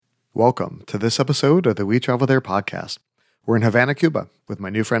Welcome to this episode of the We Travel There podcast. We're in Havana, Cuba, with my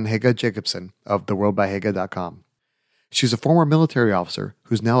new friend Haga Jacobson of theworldbyhaga.com. She's a former military officer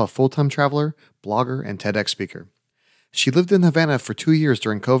who's now a full-time traveler, blogger, and TEDx speaker. She lived in Havana for 2 years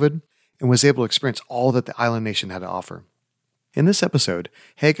during COVID and was able to experience all that the island nation had to offer. In this episode,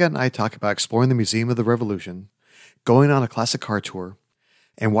 Haga and I talk about exploring the Museum of the Revolution, going on a classic car tour,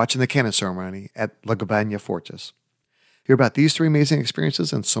 and watching the cannon ceremony at La Cabana Fortress. Hear about these 3 amazing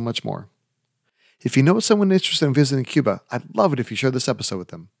experiences and so much more. If you know someone interested in visiting Cuba, I'd love it if you share this episode with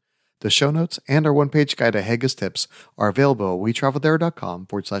them. The show notes and our one-page guide to Haga's tips are available at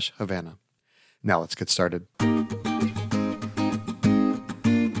wetravelthere.com/Havana. Now let's get started.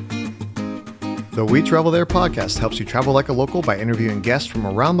 The We Travel There podcast helps you travel like a local by interviewing guests from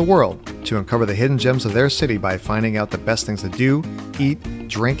around the world to uncover the hidden gems of their city by finding out the best things to do, eat,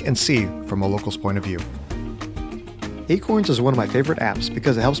 drink, and see from a local's point of view. Acorns is one of my favorite apps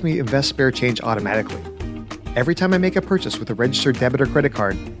because it helps me invest spare change automatically. Every time I make a purchase with a registered debit or credit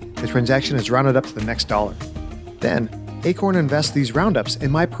card, the transaction is rounded up to the next dollar. Then, Acorn invests these roundups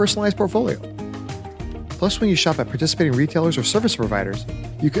in my personalized portfolio. Plus, when you shop at participating retailers or service providers,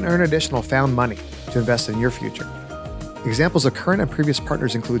 you can earn additional found money to invest in your future. Examples of current and previous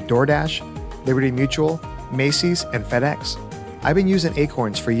partners include DoorDash, Liberty Mutual, Macy's, and FedEx. I've been using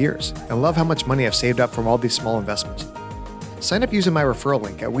Acorns for years and love how much money I've saved up from all these small investments. Sign up using my referral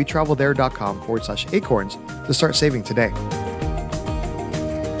link at wetravelthere.com/acorns to start saving today.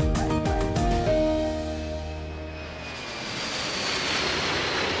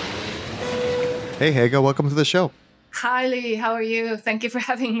 Hey, Haga, welcome to the show. Hi, Lee. How are you? Thank you for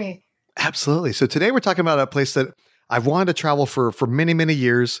having me. Absolutely. So today we're talking about a place that I've wanted to travel for many, many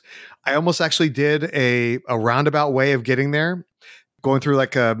years. I almost actually did a roundabout way of getting there, going through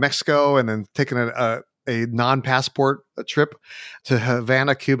like Mexico and then taking a non-passport trip to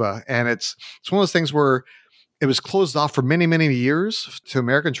Havana, Cuba. And it's one of those things where it was closed off for many, many years to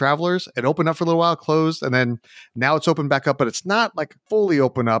American travelers. It opened up for a little while, closed, and then now it's opened back up, but it's not like fully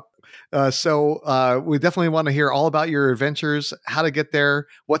open up. So we definitely want to hear all about your adventures, how to get there,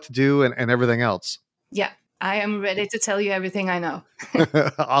 what to do, and everything else. Yeah, I am ready to tell you everything I know.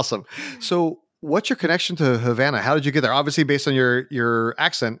 Awesome. So what's your connection to Havana? How did you get there? Obviously, based on your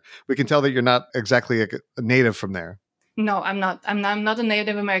accent, we can tell that you're not exactly a native from there. No, I'm not. I'm not a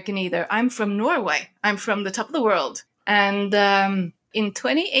Native American either. I'm from Norway. I'm from the top of the world. And in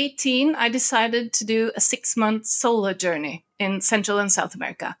 2018, I decided to do a 6-month solo journey in Central and South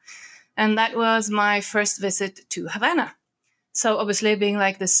America. And that was my first visit to Havana. So obviously being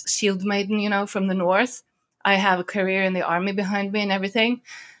like this shield maiden, from the north, I have a career in the army behind me and everything.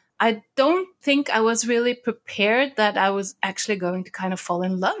 I don't think I was really prepared that I was actually going to kind of fall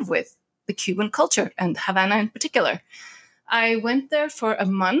in love with the Cuban culture and Havana in particular. I went there for a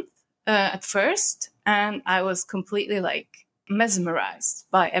month at first, and I was completely like mesmerized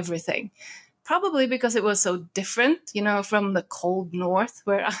by everything. Probably because it was so different, from the cold north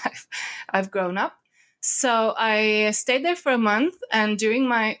where I've grown up. So I stayed there for a month, and during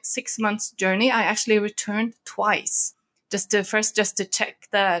my 6 months journey, I actually returned twice. Just to check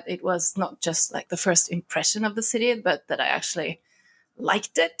that it was not just like the first impression of the city, but that I actually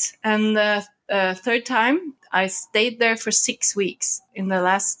liked it. And the third time, I stayed there for 6 weeks in the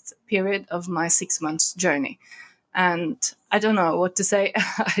last period of my 6 months journey. And I don't know what to say.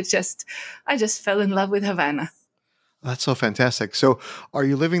 I just fell in love with Havana. That's so fantastic. So are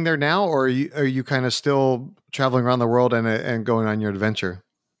you living there now, or are you kind of still traveling around the world and going on your adventure?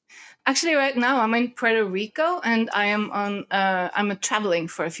 Actually, right now I'm in Puerto Rico, and I'm traveling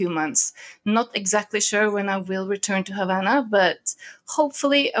for a few months. Not exactly sure when I will return to Havana, but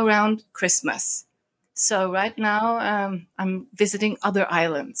hopefully around Christmas. So right now I'm visiting other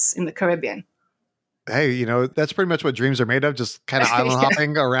islands in the Caribbean. Hey, that's pretty much what dreams are made of, just kind of island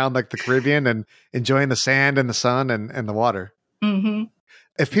hopping around like the Caribbean and enjoying the sand and the sun and the water. Mm-hmm.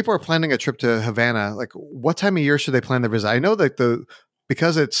 If people are planning a trip to Havana, like what time of year should they plan their visit? I know that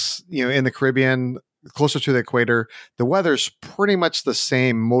because it's, in the Caribbean, closer to the equator, the weather's pretty much the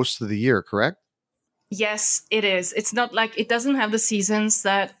same most of the year, correct? Yes, it is. It's not like it doesn't have the seasons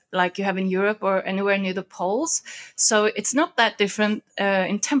that like you have in Europe or anywhere near the poles. So it's not that different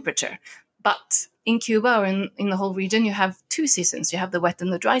in temperature. But in Cuba or in the whole region, you have 2 seasons. You have the wet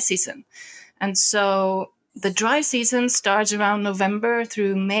and the dry season. And so the dry season starts around November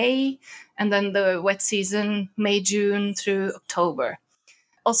through May, and then the wet season, May, June through October.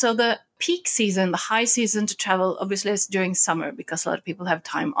 Also, the peak season, the high season to travel, obviously is during summer because a lot of people have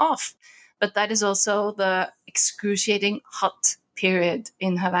time off. But that is also the excruciating hot period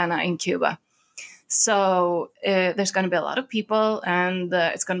in Havana in Cuba. So there's going to be a lot of people, and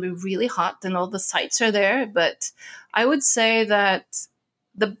it's going to be really hot, and all the sites are there. But I would say that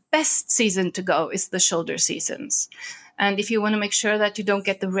the best season to go is the shoulder seasons. And if you want to make sure that you don't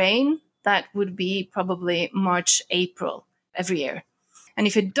get the rain, that would be probably March, April every year. And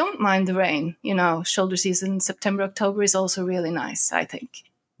if you don't mind the rain, shoulder season, September, October is also really nice, I think.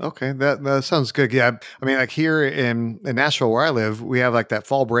 Okay, that sounds good. Yeah, I mean, like here in Nashville, where I live, we have like that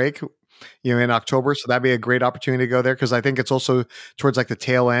fall break, in October. So that'd be a great opportunity to go there because I think it's also towards like the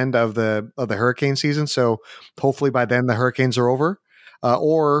tail end of the hurricane season. So hopefully by then the hurricanes are over,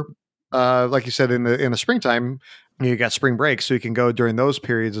 or like you said in the springtime, you got spring break, so you can go during those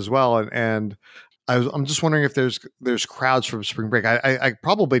periods as well. And I'm just wondering if there's crowds from spring break. I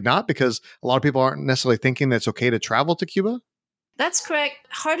probably not because a lot of people aren't necessarily thinking that it's okay to travel to Cuba. That's correct.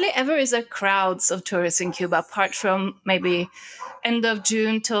 Hardly ever is there crowds of tourists in Cuba, apart from maybe end of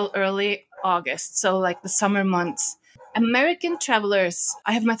June till early August. So like the summer months. American travelers,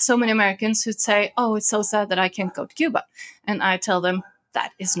 I have met so many Americans who say, oh, it's so sad that I can't go to Cuba. And I tell them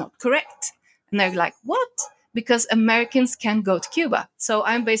that is not correct. And they're like, what? Because Americans can go to Cuba. So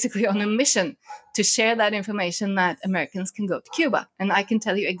I'm basically on a mission to share that information that Americans can go to Cuba. And I can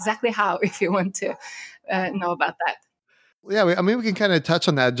tell you exactly how if you want to know about that. Yeah, I mean, we can kind of touch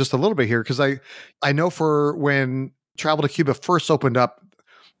on that just a little bit here because I know for when travel to Cuba first opened up,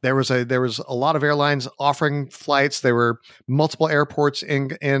 there was a lot of airlines offering flights. There were multiple airports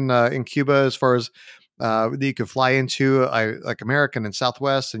in Cuba as far as that you could fly into, like American and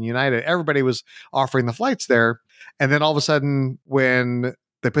Southwest and United. Everybody was offering the flights there, and then all of a sudden, when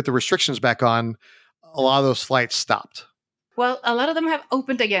they put the restrictions back on, a lot of those flights stopped. Well, a lot of them have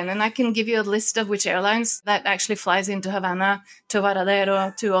opened again, and I can give you a list of which airlines that actually flies into Havana, to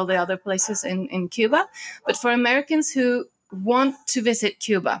Varadero, to all the other places in Cuba. But for Americans who want to visit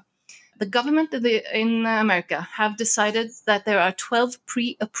Cuba, the government in America have decided that there are 12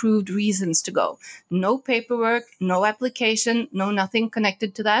 pre-approved reasons to go. No paperwork, no application, no nothing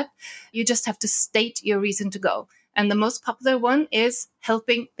connected to that. You just have to state your reason to go. And the most popular one is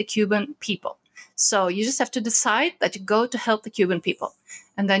helping the Cuban people. So you just have to decide that you go to help the Cuban people.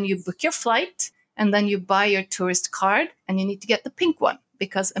 And then you book your flight, and then you buy your tourist card, and you need to get the pink one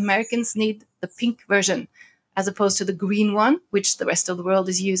because Americans need the pink version as opposed to the green one, which the rest of the world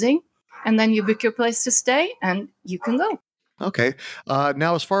is using. And then you book your place to stay, and you can go. Okay.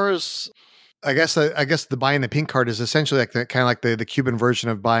 Now, as far as I guess the buying the pink card is essentially like kind of like the Cuban version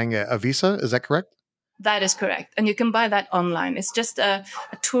of buying a visa. Is that correct? That is correct. And you can buy that online. It's just a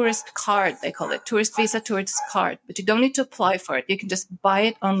tourist card, they call it. Tourist visa, tourist card. But you don't need to apply for it. You can just buy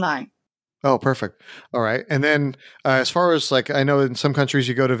it online. Oh, perfect. All right. And then as far as like, I know in some countries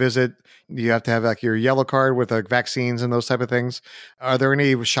you go to visit, you have to have like your yellow card with like vaccines and those type of things. Are there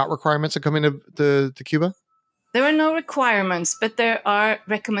any shot requirements that come into to Cuba? There are no requirements, but there are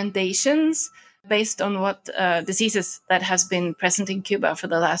recommendations based on what diseases that has been present in Cuba for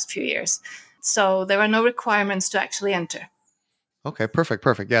the last few years. So there are no requirements to actually enter. Okay,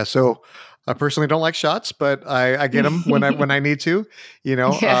 perfect. Yeah. So I personally don't like shots, but I get them when I need to,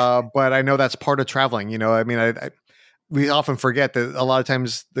 Yeah. But I know that's part of traveling. I mean, we often forget that a lot of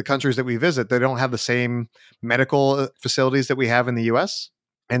times the countries that we visit, they don't have the same medical facilities that we have in the US.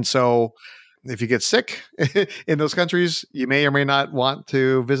 And so if you get sick in those countries, you may or may not want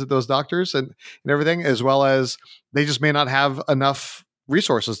to visit those doctors and everything, as well as they just may not have enough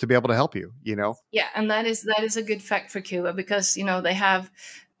resources to be able to help you. Yeah, and that is a good fact for Cuba because they have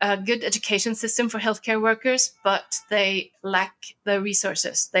a good education system for healthcare workers, but they lack the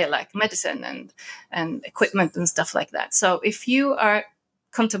resources. They lack medicine and equipment and stuff like that. So if you are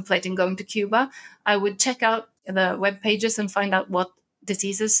contemplating going to Cuba, I would check out the web pages and find out what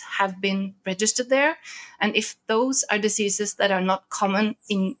diseases have been registered there. And if those are diseases that are not common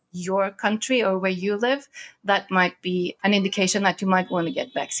in your country or where you live, that might be an indication that you might want to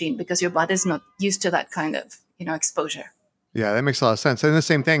get vaccine because your body is not used to that kind of, exposure. Yeah, that makes a lot of sense. And the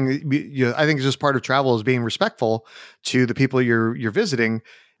same thing, I think it's just part of travel is being respectful to the people you're visiting.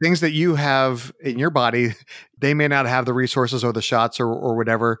 Things that you have in your body, they may not have the resources or the shots or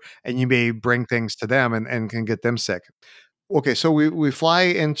whatever, and you may bring things to them and can get them sick. Okay, so we fly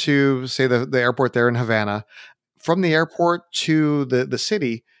into, say, the airport there in Havana. From the airport to the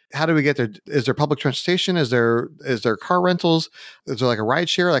city, how do we get there? Is there public transportation? Is there car rentals? Is there like a ride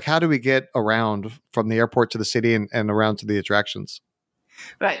share? Like, how do we get around from the airport to the city and around to the attractions?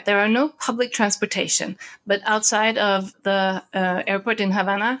 Right. There are no public transportation, but outside of the airport in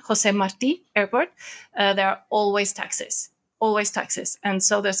Havana, Jose Marti Airport, there are always taxis. And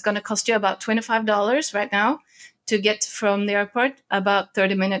so that's going to cost you about $25 right now to get from the airport about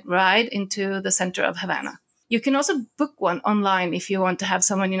 30-minute ride into the center of Havana. You can also book one online if you want to have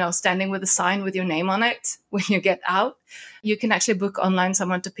someone, standing with a sign with your name on it when you get out. You can actually book online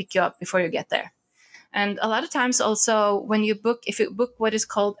someone to pick you up before you get there. And a lot of times also when if you book what is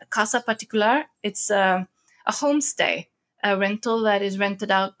called a casa particular, it's a homestay, a rental that is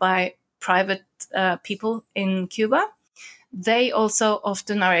rented out by private people in Cuba. They also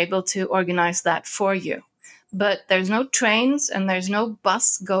often are able to organize that for you. But there's no trains and there's no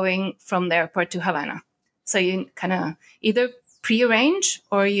bus going from the airport to Havana. So you kind of either prearrange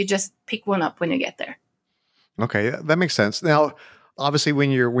or you just pick one up when you get there. Okay, that makes sense. Now, obviously,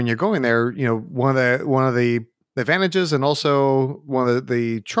 when you're going there, one of the advantages and also one of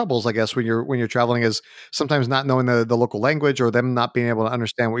the troubles, I guess, when you're traveling is sometimes not knowing the local language or them not being able to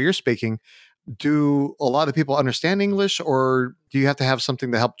understand what you're speaking. Do a lot of people understand English, or do you have to have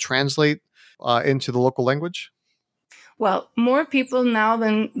something to help translate into the local language? Well, more people now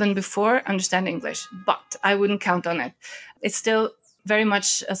than before understand English, but I wouldn't count on it. It's still very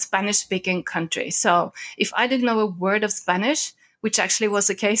much a Spanish-speaking country. So if I didn't know a word of Spanish, which actually was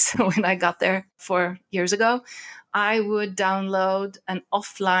the case when I got there 4 years ago, I would download an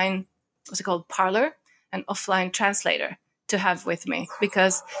offline, what's it called, parlor, an offline translator to have with me.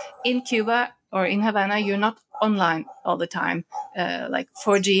 Because in Cuba or in Havana, you're not online all the time. Like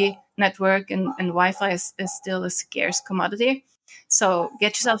 4G network and Wi-Fi is still a scarce commodity. So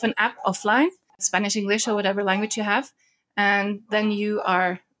get yourself an app offline, Spanish, English, or whatever language you have, and then you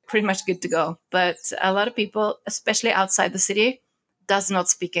are pretty much good to go. But a lot of people, especially outside the city, does not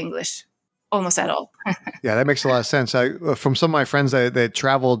speak English almost at all. Yeah, that makes a lot of sense. From some of my friends that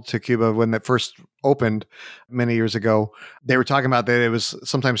traveled to Cuba when it first opened many years ago, they were talking about that it was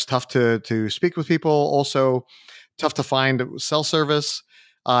sometimes tough to speak with people, also tough to find cell service,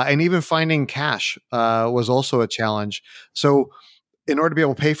 and even finding cash was also a challenge. So in order to be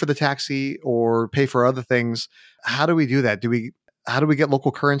able to pay for the taxi or pay for other things, how do we do that? How do we get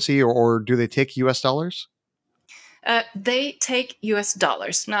local currency or do they take US dollars? They take US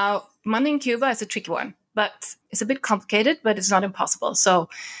dollars. Now, money in Cuba is a tricky one, but it's a bit complicated, but it's not impossible. So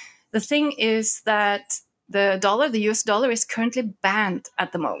the thing is that the US dollar is currently banned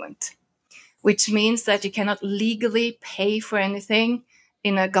at the moment, which means that you cannot legally pay for anything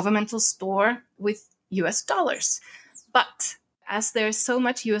in a governmental store with US dollars. But as there's so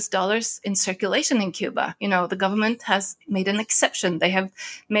much US dollars in circulation in Cuba, the government has made an exception. They have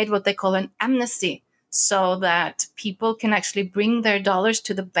made what they call an amnesty, so that people can actually bring their dollars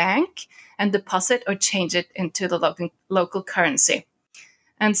to the bank and deposit or change it into the local currency.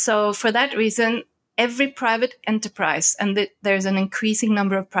 And so for that reason, every private enterprise, and there's an increasing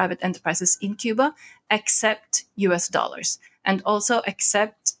number of private enterprises in Cuba, accept US dollars and also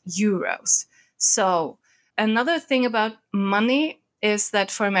accept euros. So another thing about money is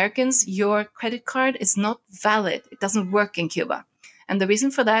that for Americans, your credit card is not valid. It doesn't work in Cuba. And the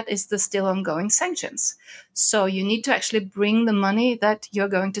reason for that is the still ongoing sanctions. So you need to actually bring the money that you're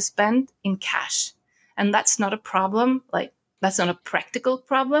going to spend in cash. And that's not a problem. That's not a practical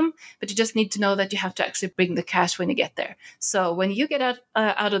problem, but you just need to know that you have to actually bring the cash when you get there. So when you get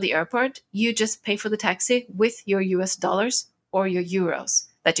out of the airport, you just pay for the taxi with your US dollars or your euros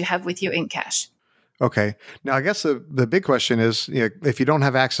that you have with you in cash. Okay. Now, I guess the big question is, if you don't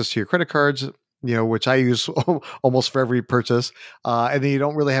have access to your credit cards, which I use almost for every purchase, and then you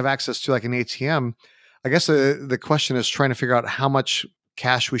don't really have access to like an ATM, I guess the question is trying to figure out how much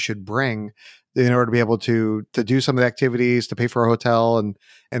cash we should bring in order to be able to do some of the activities, to pay for a hotel and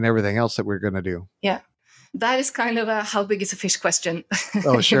everything else that we're going to do. Yeah. That is kind of a how big is a fish question.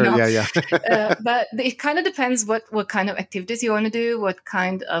 Oh, sure. Yeah. But it kind of depends what kind of activities you want to do, what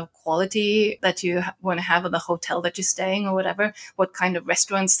kind of quality that you want to have in the hotel that you're staying or whatever, what kind of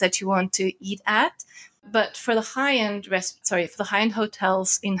restaurants that you want to eat at. But for the high-end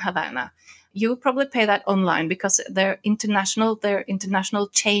hotels in Havana, you will probably pay that online because they're international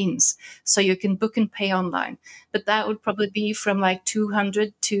chains. So you can book and pay online. But that would probably be from like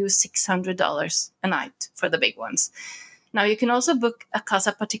 $200 to $600 a night for the big ones. Now you can also book a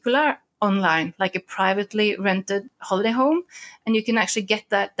casa particular online, like a privately rented holiday home. And you can actually get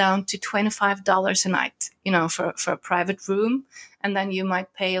that down to $25 a night, for a private room. And then you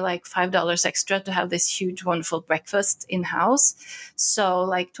might pay like $5 extra to have this huge, wonderful breakfast in-house. So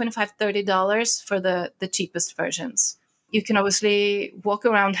like $25, $30 for the cheapest versions. You can obviously walk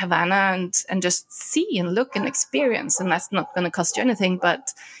around Havana and just see and look and experience. And that's not going to cost you anything,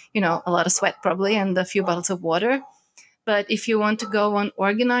 but, a lot of sweat probably and a few bottles of water. But if you want to go on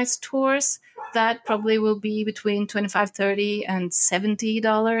organized tours, that probably will be between $25, $30, and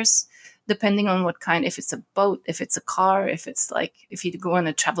 $70, depending on what kind, if it's a boat, if it's a car, if it's like, if you go on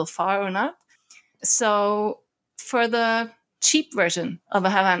to travel far or not. So for the cheap version of a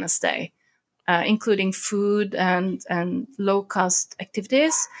Havana stay, including food and low cost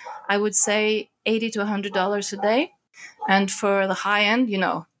activities, I would say $80 to $100 a day. And for the high end,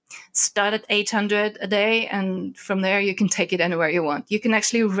 start at 800 a day, and from there you can take it anywhere you want. You can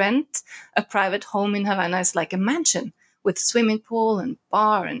actually rent a private home in Havana. It's like a mansion with swimming pool and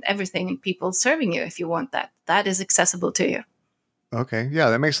bar and everything, and people serving you if you want that. That is accessible to you. Okay. Yeah,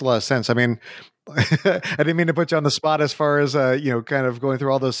 that makes a lot of sense. I mean, I didn't mean to put you on the spot as far as, kind of going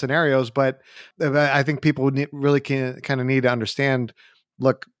through all those scenarios, but I think people really kind of need to understand,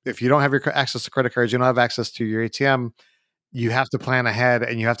 look, if you don't have your access to credit cards, you don't have access to your ATM, you have to plan ahead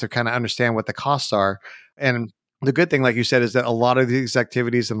and you have to kind of understand what the costs are. And the good thing, like you said, is that a lot of these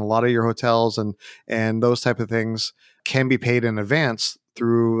activities and a lot of your hotels and those type of things can be paid in advance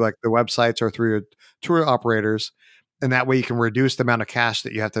through like the websites or through your tour operators. And that way you can reduce the amount of cash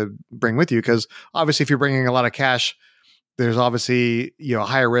that you have to bring with you. Because obviously if you're bringing a lot of cash, there's obviously, a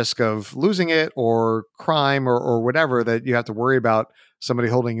higher risk of losing it or crime or whatever that you have to worry about somebody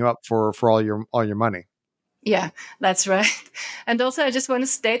holding you up for all your money. Yeah, that's right. And also I just want to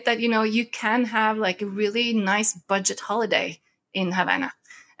state that, you can have like a really nice budget holiday in Havana.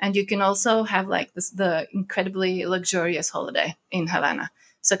 And you can also have like the incredibly luxurious holiday in Havana.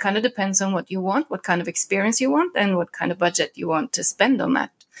 So it kind of depends on what you want, what kind of experience you want, and what kind of budget you want to spend on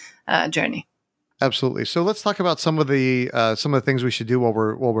that journey. Absolutely. So let's talk about some of the things we should do while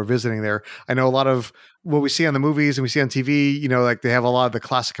we're visiting there. I know a lot of what we see on the movies and we see on TV. Like they have a lot of the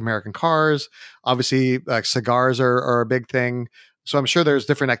classic American cars. Obviously, like cigars are a big thing. So I'm sure there's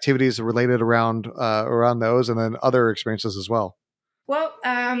different activities related around those, and then other experiences as well. Well,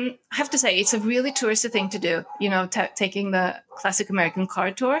 I have to say, it's a really touristy thing to do, taking the classic American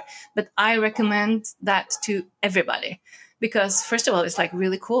car tour. But I recommend that to everybody because, first of all, it's like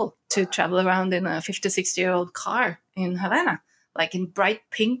really cool to travel around in a 50, 60-year-old car in Havana, like in bright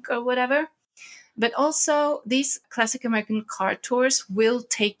pink or whatever. But also, these classic American car tours will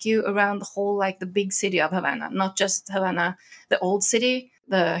take you around the whole, like the big city of Havana, not just Havana, the old city,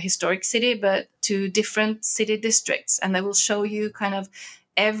 the historic city, but to different city districts. And they will show you kind of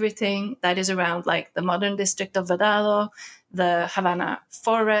everything that is around, like the modern district of Vedado, the Havana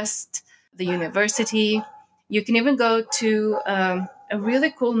forest, the university. You can even go to a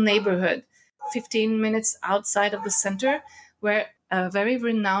really cool neighborhood, 15 minutes outside of the center, where a very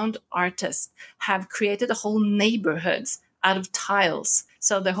renowned artist have created a whole neighborhood out of tiles.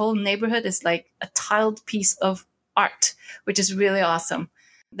 So the whole neighborhood is like a tiled piece of art, which is really awesome.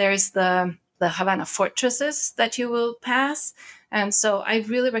 There's the Havana fortresses that you will pass. And so I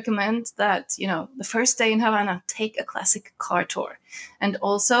really recommend that, the first day in Havana, take a classic car tour and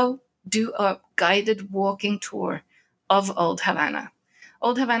also do a guided walking tour of Old Havana.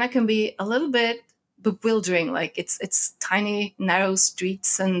 Old Havana can be a little bit bewildering, like it's tiny, narrow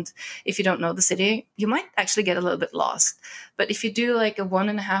streets. And if you don't know the city, you might actually get a little bit lost. But if you do like a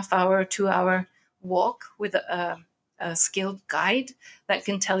 1.5 hour, 2 hour walk with a skilled guide that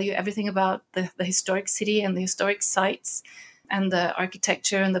can tell you everything about the historic city and the historic sites and the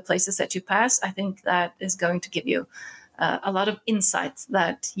architecture and the places that you pass, I think that is going to give you a lot of insights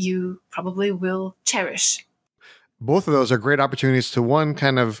that you probably will cherish. Both of those are great opportunities to, one,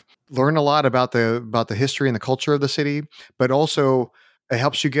 kind of learn a lot about the history and the culture of the city, but also it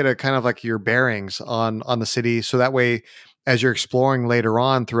helps you get a kind of like your bearings on the city. So that way, as you're exploring later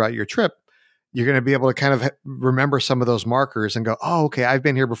on throughout your trip, you're going to be able to kind of remember some of those markers and go, oh, okay, I've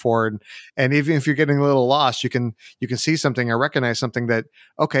been here before. And even if you're getting a little lost, you can see something or recognize something that,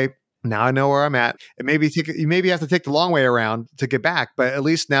 okay, now I know where I'm at. And you maybe have to take the long way around to get back, but at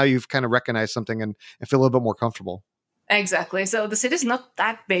least now you've kind of recognized something and feel a little bit more comfortable. Exactly. So the city's not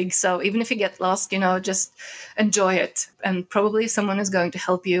that big. So even if you get lost, just enjoy it. And probably someone is going to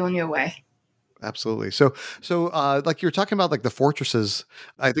help you on your way. Absolutely. So, like you're talking about like the fortresses,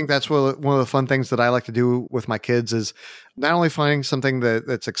 I think that's one of the fun things that I like to do with my kids is not only finding something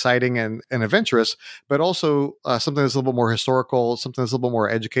that's exciting and adventurous, but also something that's a little bit more historical, something that's a little bit more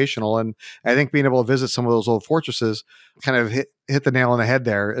educational. And I think being able to visit some of those old fortresses kind of hit the nail on the head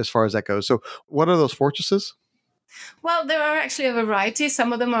there as far as that goes. So what are those fortresses? Well, there are actually a variety.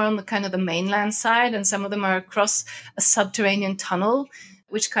 Some of them are on the kind of the mainland side, and some of them are across a subterranean tunnel,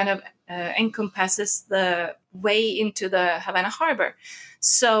 which kind of encompasses the way into the Havana harbor.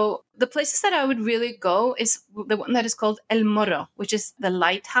 So the places that I would really go is the one that is called El Morro, which is the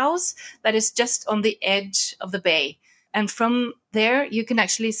lighthouse that is just on the edge of the bay. And from there, you can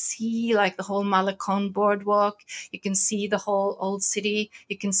actually see like the whole Malecon boardwalk. You can see the whole old city.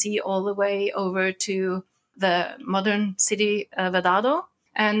 You can see all the way over to the modern city, Vedado.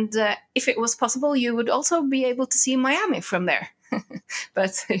 And if it was possible, you would also be able to see Miami from there.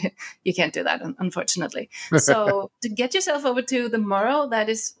 But you can't do that, unfortunately. So to get yourself over to the Morro, that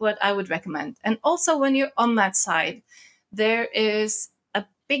is what I would recommend. And also when you're on that side, there is a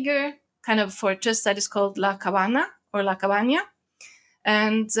bigger kind of fortress that is called La Cabana or La Cabana.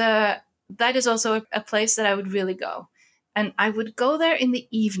 And that is also a place that I would really go. And I would go there in the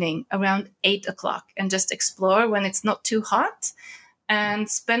evening around 8 o'clock and just explore when it's not too hot and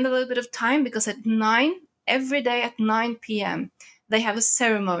spend a little bit of time, because at 9, every day at 9 p.m., they have a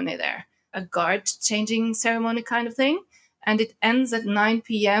ceremony there, a guard changing ceremony kind of thing. And it ends at 9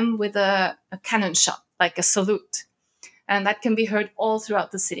 p.m. with a cannon shot, like a salute. And that can be heard all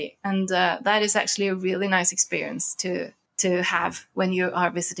throughout the city. And that is actually a really nice experience to have when you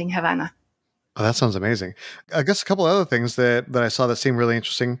are visiting Havana. Oh, that sounds amazing. I guess a couple of other things that I saw that seem really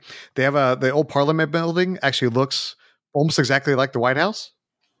interesting. They have the old Parliament building actually looks almost exactly like the White House.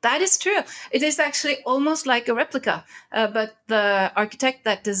 That is true. It is actually almost like a replica, but the architect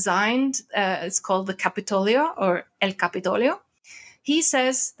that designed it's called the Capitolio or El Capitolio. He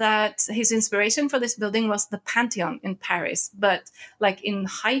says that his inspiration for this building was the Pantheon in Paris, but like in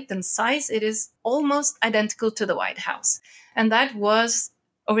height and size, it is almost identical to the White House. And that was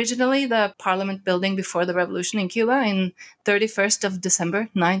originally the Parliament building before the revolution in Cuba in 31st of December,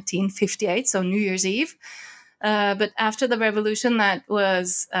 1958, so New Year's Eve. But after the revolution, that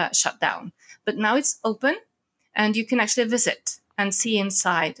was shut down. But now it's open, and you can actually visit and see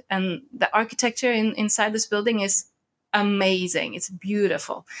inside. And the architecture inside this building is amazing. It's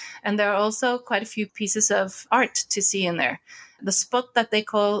beautiful. And there are also quite a few pieces of art to see in there. The spot that they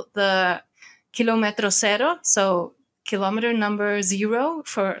call the Kilometro Cero, so kilometer number 0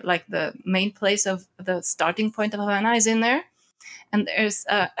 for like the main place of the starting point of Havana, is in there. And there's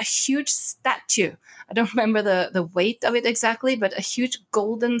a huge statue. I don't remember the weight of it exactly, but a huge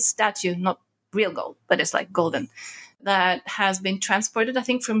golden statue, not real gold, but it's like golden, that has been transported, I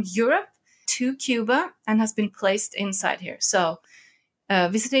think, from Europe to Cuba and has been placed inside here. So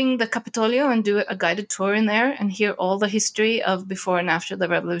visiting the Capitolio and do a guided tour in there and hear all the history of before and after the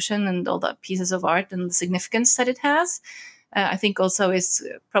revolution and all the pieces of art and the significance that it has, I think also is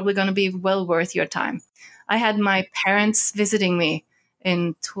probably going to be well worth your time. I had my parents visiting me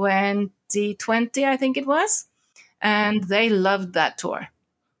in 2020, I think it was, and they loved that tour.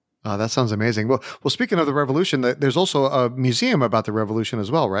 Oh, that sounds amazing. Well, speaking of the revolution, there's also a museum about the revolution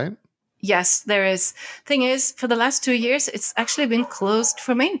as well, right? Yes, there is. Thing is, for the last 2 years, it's actually been closed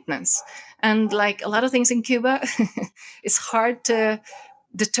for maintenance. And like a lot of things in Cuba, it's hard to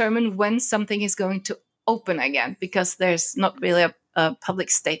determine when something is going to open again, because there's not really a public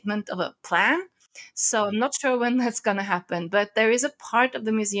statement of a plan. So I'm not sure when that's going to happen, but there is a part of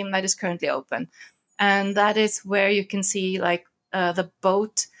the museum that is currently open. And that is where you can see like the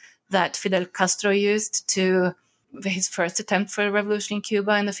boat that Fidel Castro used to his first attempt for a revolution in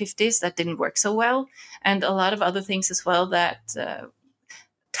Cuba in the 50s that didn't work so well. And a lot of other things as well, that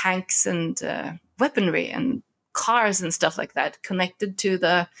tanks and weaponry and cars and stuff like that connected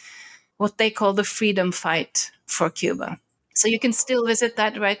to what they call the freedom fight for Cuba. So you can still visit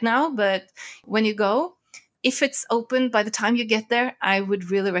that right now, but when you go, if it's open by the time you get there, I would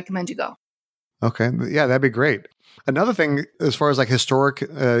really recommend you go. Okay. Yeah, that'd be great. Another thing, as far as like historic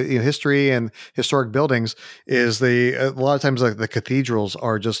history and historic buildings, is a lot of times like the cathedrals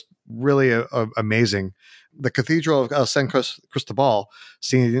are just really amazing. The Cathedral of San Cristobal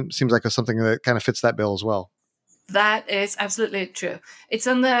seems like something that kind of fits that bill as well. That is absolutely true. It's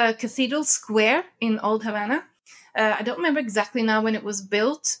on the Cathedral Square in Old Havana. I don't remember exactly now when it was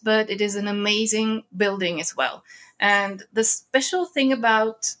built, but it is an amazing building as well. And the special thing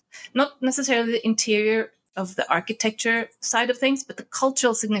about not necessarily the interior of the architecture side of things, but the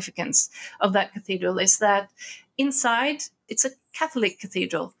cultural significance of that cathedral is that inside it's a Catholic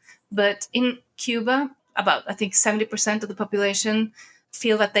cathedral. But in Cuba, about, I think, 70% of the population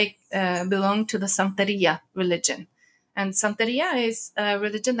feel that they belong to the Santeria religion. And Santeria is a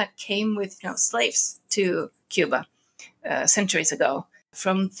religion that came with slaves to Cuba centuries ago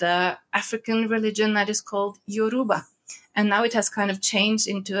from the African religion that is called Yoruba. And now it has kind of changed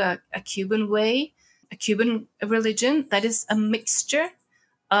into a Cuban way, a Cuban religion that is a mixture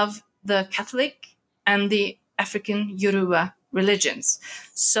of the Catholic and the African Yoruba religions.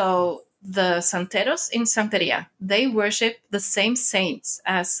 So the Santeros in Santeria, they worship the same saints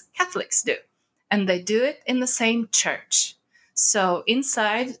as Catholics do. And they do it in the same church. So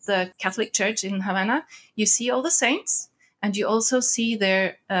inside the Catholic Church in Havana, you see all the saints, and you also see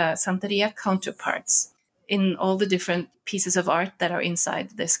their Santeria counterparts in all the different pieces of art that are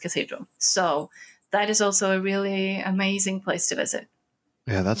inside this cathedral. So that is also a really amazing place to visit.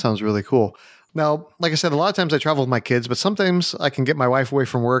 Yeah, that sounds really cool. Now, like I said, a lot of times I travel with my kids, but sometimes I can get my wife away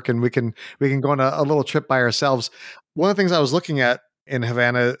from work and we can go on a little trip by ourselves. One of the things I was looking at in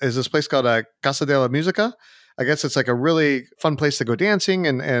Havana is this place called Casa de la Musica. I guess it's like a really fun place to go dancing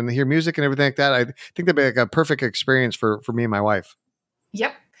and hear music and everything like that. I think that'd be like a perfect experience for me and my wife.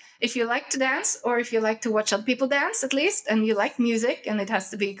 Yep. If you like to dance, or if you like to watch other people dance at least, and you like music, and it has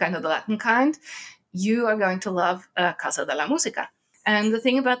to be kind of the Latin kind, you are going to love Casa de la Música. And the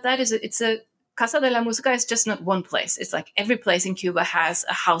thing about that is it's a Casa de la Música is just not one place. It's like every place in Cuba has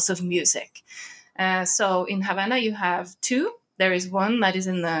a house of music. So in Havana, you have two. There is one that is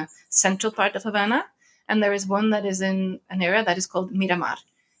in the central part of Havana, and there is one that is in an area that is called Miramar.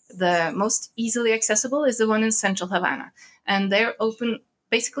 The most easily accessible is the one in central Havana. And they're open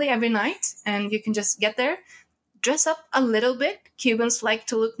basically every night, and you can just get there, dress up a little bit. Cubans like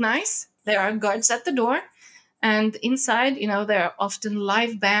to look nice. There are guards at the door. And inside, there are often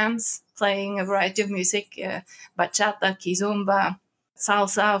live bands playing a variety of music, bachata, kizomba,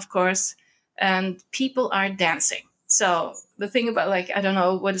 salsa, of course, and people are dancing. So the thing about, I don't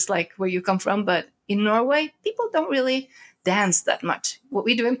know what it's like where you come from, but in Norway, people don't really dance that much. What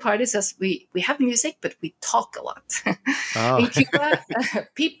we do in parties is we have music, but we talk a lot. Oh. In Cuba,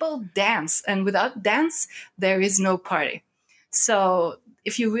 people dance, and without dance, there is no party. So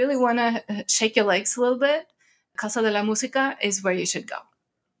if you really want to shake your legs a little bit, Casa de la Música is where you should go.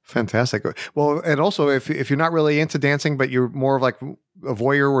 Fantastic. Well, and also if you're not really into dancing, but you're more of like a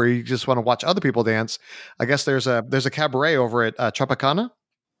voyeur where you just want to watch other people dance, I guess there's a cabaret over at Tropicana.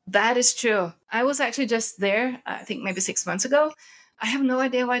 That is true. I was actually just there, I think maybe 6 months ago. I have no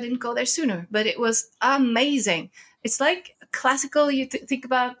idea why I didn't go there sooner, but it was amazing. It's like classical, you think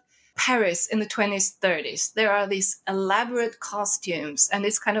about Paris in the 20s, 30s. There are these elaborate costumes, and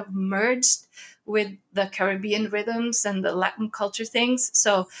it's kind of merged with the Caribbean rhythms and the Latin culture things.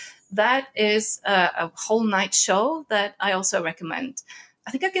 So that is a whole night show that I also recommend. I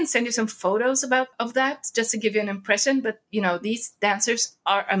think I can send you some photos of that just to give you an impression. But, these dancers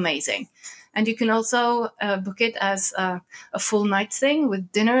are amazing. And you can also book it as a full night thing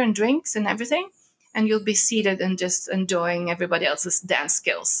with dinner and drinks and everything. And you'll be seated and just enjoying everybody else's dance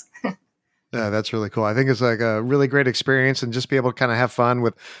skills. Yeah, that's really cool. I think it's like a really great experience, and just be able to kind of have fun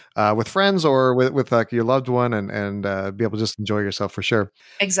with friends or with like your loved one, and be able to just enjoy yourself for sure.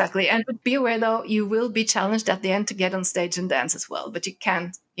 Exactly. And be aware though, you will be challenged at the end to get on stage and dance as well, but you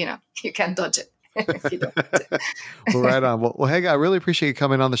can't dodge it. If you don't want to. Well, right on. Well, hey, I really appreciate you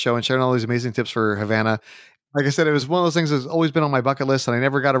coming on the show and sharing all these amazing tips for Havana. Like I said, it was one of those things that's always been on my bucket list, and I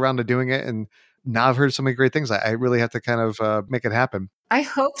never got around to doing it. And now I've heard so many great things. I really have to kind of make it happen. I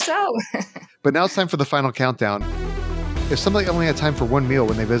hope so. But now it's time for the final countdown. If somebody only had time for one meal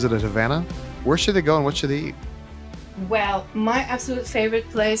when they visited Havana, where should they go and what should they eat? Well, my absolute favorite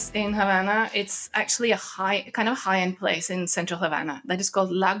place in Havana, it's actually a high-end place in central Havana that is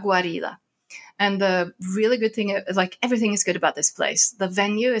called La Guarida. And the really good thing, everything is good about this place. The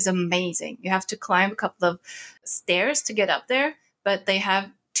venue is amazing. You have to climb a couple of stairs to get up there, but they have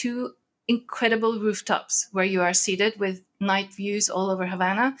two incredible rooftops where you are seated with night views all over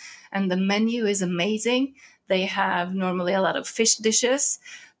Havana. And the menu is amazing. They have normally a lot of fish dishes,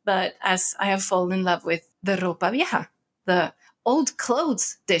 but as I have fallen in love with the ropa vieja, the old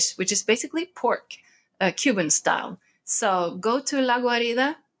clothes dish, which is basically pork, Cuban style. So go to La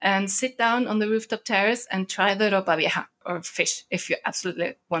Guarida and sit down on the rooftop terrace and try the ropa vieja, or fish, if you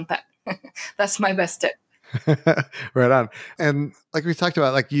absolutely want that. That's my best tip. Right on. And like we talked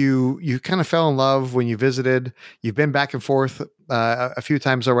about, like you kind of fell in love when you visited. You've been back and forth a few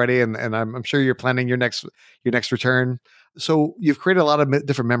times already, and I'm sure you're planning your next return. So you've created a lot of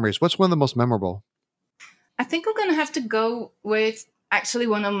different memories. What's one of the most memorable? I think I'm going to have to go with actually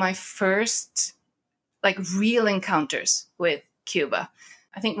one of my first real encounters with Cuba.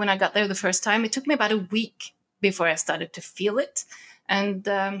 I think when I got there the first time, it took me about a week before I started to feel it. And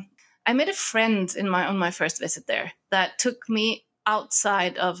I met a friend on my first visit there that took me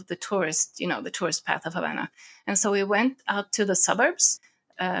outside of the tourist path of Havana. And so we went out to the suburbs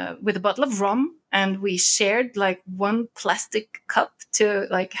with a bottle of rum, and we shared one plastic cup to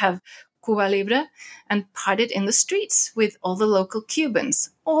have Cuba Libre, and partied in the streets with all the local Cubans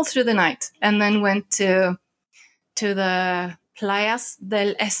all through the night. And then went to the Playas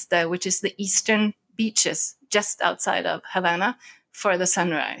del Este, which is the eastern beaches just outside of Havana, for the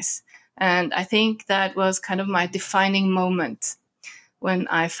sunrise. And I think that was kind of my defining moment when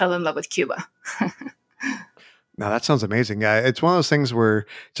I fell in love with Cuba. Now that sounds amazing. Yeah, it's one of those things where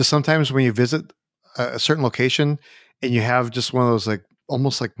just sometimes when you visit a certain location and you have just one of those like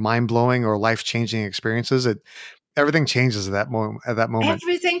almost like mind blowing or life changing experiences, everything changes at that moment. At that moment,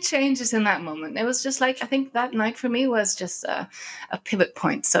 Everything changes in that moment. It was just like, I think that night for me was just a pivot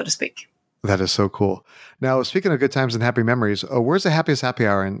point, so to speak. that is so cool. Now, speaking of good times and happy memories, where's the happiest happy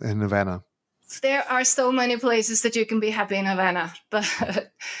hour in Havana? There are so many places that you can be happy in Havana,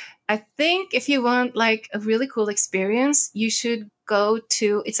 but I think if you want like a really cool experience, you should go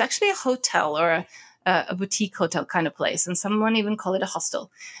to, it's actually a hotel or a boutique hotel kind of place. And someone even call it a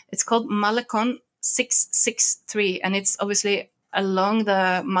hostel. It's called Malecon 663. And it's obviously along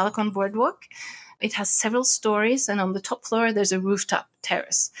the Malecon boardwalk. It has several stories. And on the top floor, there's a rooftop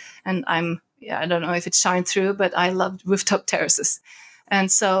terrace. And I don't know if it shined through, but I loved rooftop terraces. And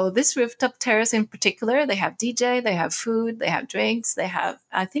so this rooftop terrace in particular, they have DJ, they have food, they have drinks,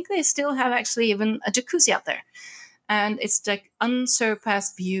 I think they still have actually even a jacuzzi out there. And it's like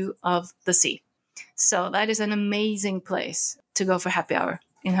unsurpassed view of the sea. So that is an amazing place to go for happy hour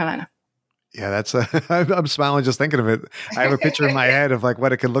in Havana. Yeah, I'm smiling just thinking of it. I have a picture in my head of like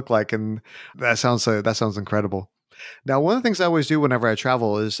what it could look like. And that sounds incredible. Now, one of the things I always do whenever I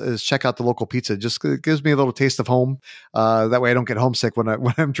travel is check out the local pizza. Just it gives me a little taste of home. That way I don't get homesick when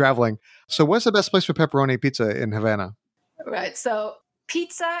I'm traveling. So what's the best place for pepperoni pizza in Havana? Right. So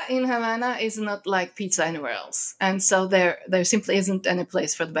pizza in Havana is not like pizza anywhere else. And so there simply isn't any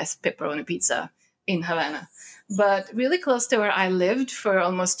place for the best pepperoni pizza in Havana. But really close to where I lived for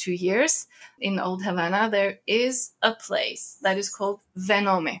almost 2 years in Old Havana, there is a place that is called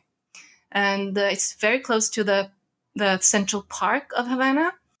Venome. And it's very close to the Central Park of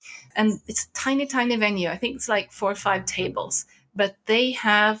Havana. And it's a tiny, tiny venue. I think it's like 4 or 5 tables, but they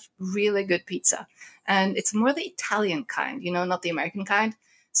have really good pizza. And it's more the Italian kind, not the American kind.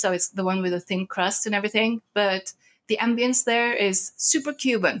 So it's the one with a thin crust and everything. But the ambience there is super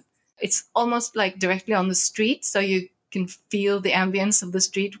Cuban. It's almost like directly on the street. So you can feel the ambience of the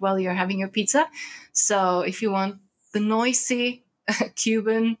street while you're having your pizza. So if you want the noisy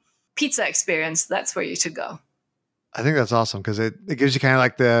Cuban pizza experience, that's where you should go. I think that's awesome because it gives you kind of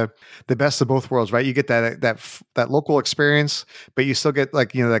like the best of both worlds, right? You get that local experience, but you still get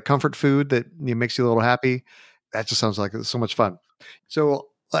like, that comfort food that makes you a little happy. That just sounds like so much fun. So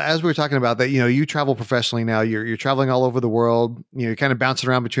as we were talking about that, you travel professionally now, you're traveling all over the world, you're kind of bouncing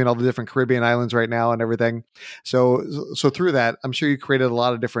around between all the different Caribbean islands right now and everything. So through that, I'm sure you created a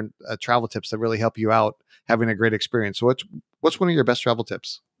lot of different travel tips that really help you out having a great experience. So what's one of your best travel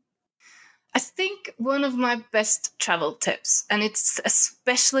tips? I think one of my best travel tips, and it's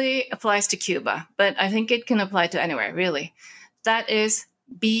especially applies to Cuba, but I think it can apply to anywhere, really. That is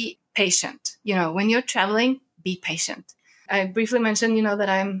be patient. When you're traveling, be patient. I briefly mentioned, that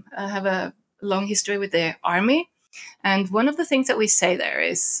I have a long history with the army. And one of the things that we say there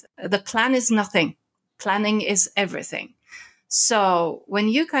is the plan is nothing. Planning is everything. So when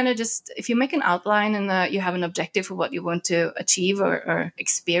you kind of if you make an outline and you have an objective for what you want to achieve or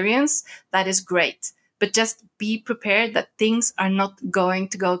experience, that is great. But just be prepared that things are not going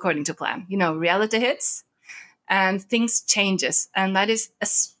to go according to plan. Reality hits and things changes. And that is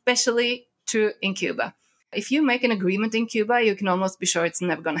especially true in Cuba. If you make an agreement in Cuba, you can almost be sure it's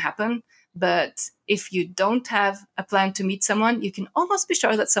never going to happen. But if you don't have a plan to meet someone, you can almost be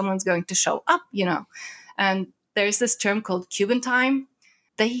sure that someone's going to show up, And there's this term called Cuban time.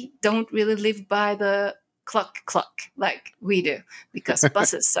 They don't really live by the clock like we do because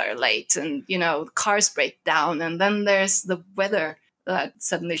buses are late and, cars break down. And then there's the weather that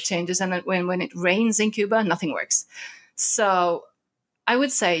suddenly changes. And when it rains in Cuba, nothing works. So I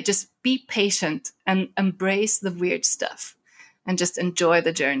would say just be patient and embrace the weird stuff and just enjoy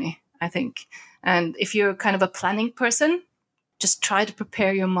the journey, I think. And if you're kind of a planning person, just try to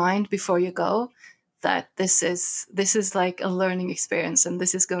prepare your mind before you go that this is like a learning experience and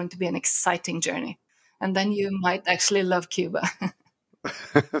this is going to be an exciting journey. And then you might actually love Cuba.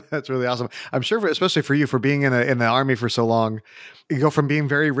 That's really awesome. I'm sure, especially for you, for being in the army for so long, you go from being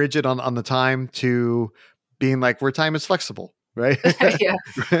very rigid on the time to being like where time is flexible, right? Yeah,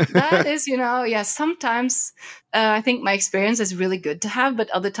 that is, sometimes I think my experience is really good to have,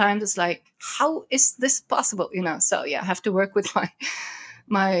 but other times it's like, how is this possible? So yeah, I have to work with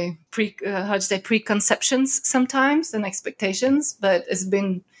my preconceptions sometimes and expectations, but it's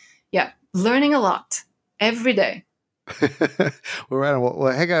been, learning a lot every day. Well, right on.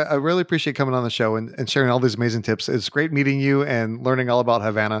 Well, Hege, I really appreciate coming on the show and sharing all these amazing tips. It's great meeting you and learning all about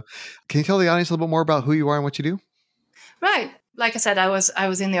Havana. Can you tell the audience a little bit more about who you are and what you do? Right. Like I said, I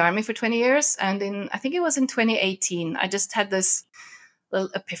was in the army for 20 years, and I think it was in 2018, I just had this little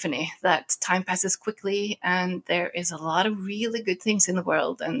epiphany that time passes quickly, and there is a lot of really good things in the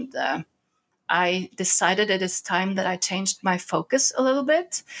world. And I decided it is time that I changed my focus a little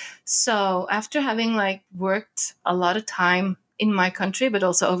bit. So after having worked a lot of time in my country, but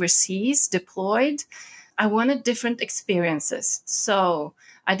also overseas, deployed, I wanted different experiences. So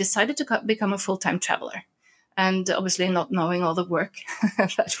I decided to become a full-time traveler. And obviously not knowing all the work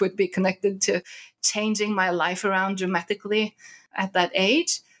that would be connected to changing my life around dramatically at that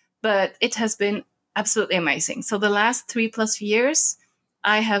age. But it has been absolutely amazing. So the last 3+ years,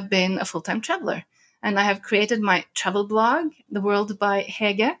 I have been a full-time traveler. And I have created my travel blog, The World by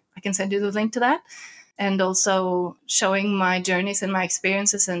Hege. I can send you the link to that. And also showing my journeys and my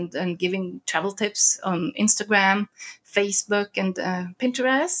experiences and giving travel tips on Instagram, Facebook, and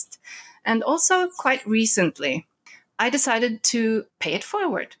Pinterest. And also quite recently, I decided to pay it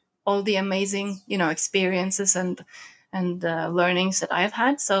forward, all the amazing, experiences and learnings that I have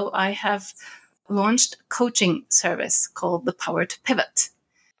had. So I have launched a coaching service called The Power to Pivot.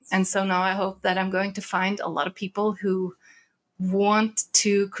 And so now I hope that I'm going to find a lot of people who want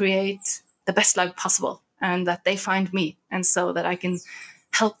to create the best life possible, and that they find me, and so that I can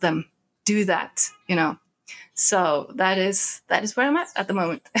help them do that, So that is where I'm at the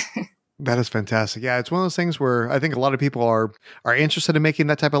moment. That is fantastic. Yeah, it's one of those things where I think a lot of people are interested in making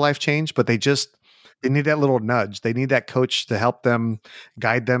that type of life change, but they need that little nudge. They need that coach to help them,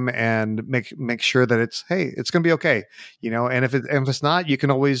 guide them, and make sure that it's going to be okay. And if it's not, you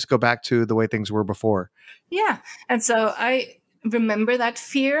can always go back to the way things were before. Yeah. And so I remember that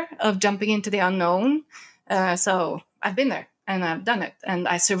fear of jumping into the unknown. So I've been there. And I've done it, and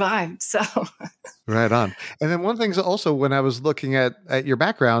I survived. So, right on. And then one thing is also, when I was looking at your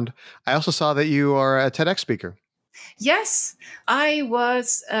background, I also saw that you are a TEDx speaker. Yes, I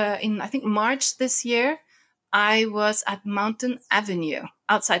was in, I think, March this year. I was at Mountain Avenue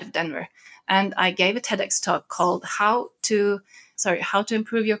outside of Denver, and I gave a TEDx talk called "How to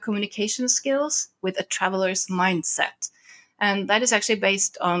Improve Your Communication Skills with a Traveler's Mindset." And that is actually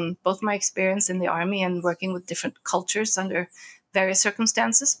based on both my experience in the army and working with different cultures under various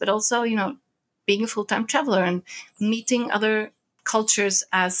circumstances, but also, being a full-time traveler and meeting other cultures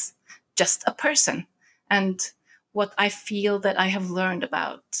as just a person. And what I feel that I have learned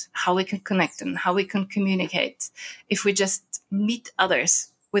about how we can connect and how we can communicate if we just meet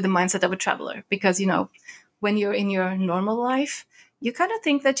others with the mindset of a traveler. Because, when you're in your normal life, you kind of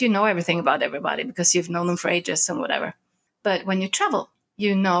think that you know everything about everybody because you've known them for ages and whatever. But when you travel,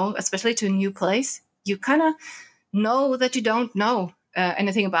 especially to a new place, you kind of know that you don't know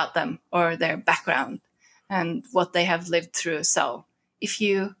anything about them or their background and what they have lived through. So if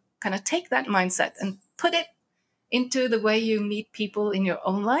you kind of take that mindset and put it into the way you meet people in your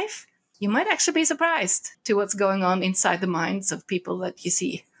own life, you might actually be surprised to what's going on inside the minds of people that you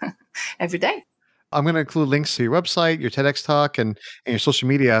see every day. I'm going to include links to your website, your TEDx talk, and your social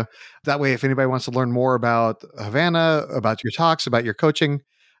media. That way, if anybody wants to learn more about Havana, about your talks, about your coaching,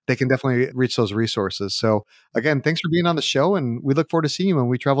 they can definitely reach those resources. So again, thanks for being on the show, and we look forward to seeing you when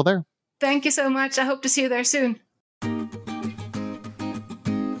we travel there. Thank you so much. I hope to see you there soon.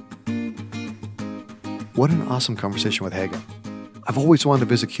 What an awesome conversation with Hege. I've always wanted to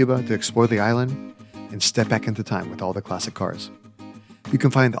visit Cuba to explore the island and step back into time with all the classic cars. You can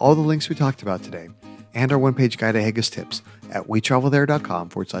find all the links we talked about today and our one-page guide to Hege's tips at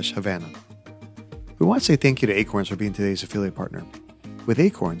wetravelthere.com/Havana. We want to say thank you to Acorns for being today's affiliate partner. With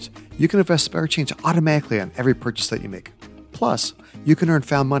Acorns, you can invest spare change automatically on every purchase that you make. Plus, you can earn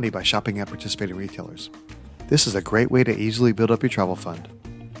found money by shopping at participating retailers. This is a great way to easily build up your travel fund.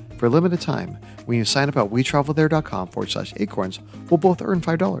 For a limited time, when you sign up at wetravelthere.com/Acorns, we'll both earn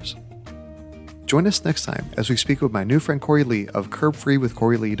 $5. Join us next time as we speak with my new friend Corey Lee of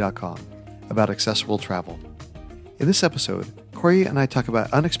curbfreewithcoreylee.com about accessible travel. In this episode, Corey and I talk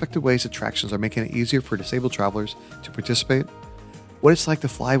about unexpected ways attractions are making it easier for disabled travelers to participate, what it's like to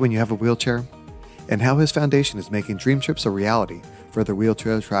fly when you have a wheelchair, and how his foundation is making dream trips a reality for other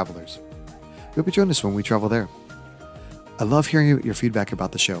wheelchair travelers. We hope you join us when we travel there. I love hearing your feedback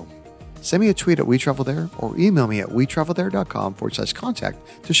about the show. Send me a tweet at WeTravelThere or email me at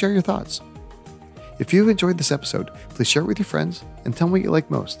wetravelthere.com/contact to share your thoughts. If you've enjoyed this episode, please share it with your friends and tell me what you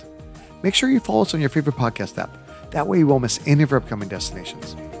like most. Make sure you follow us on your favorite podcast app. That way you won't miss any of our upcoming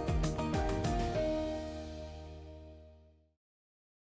destinations.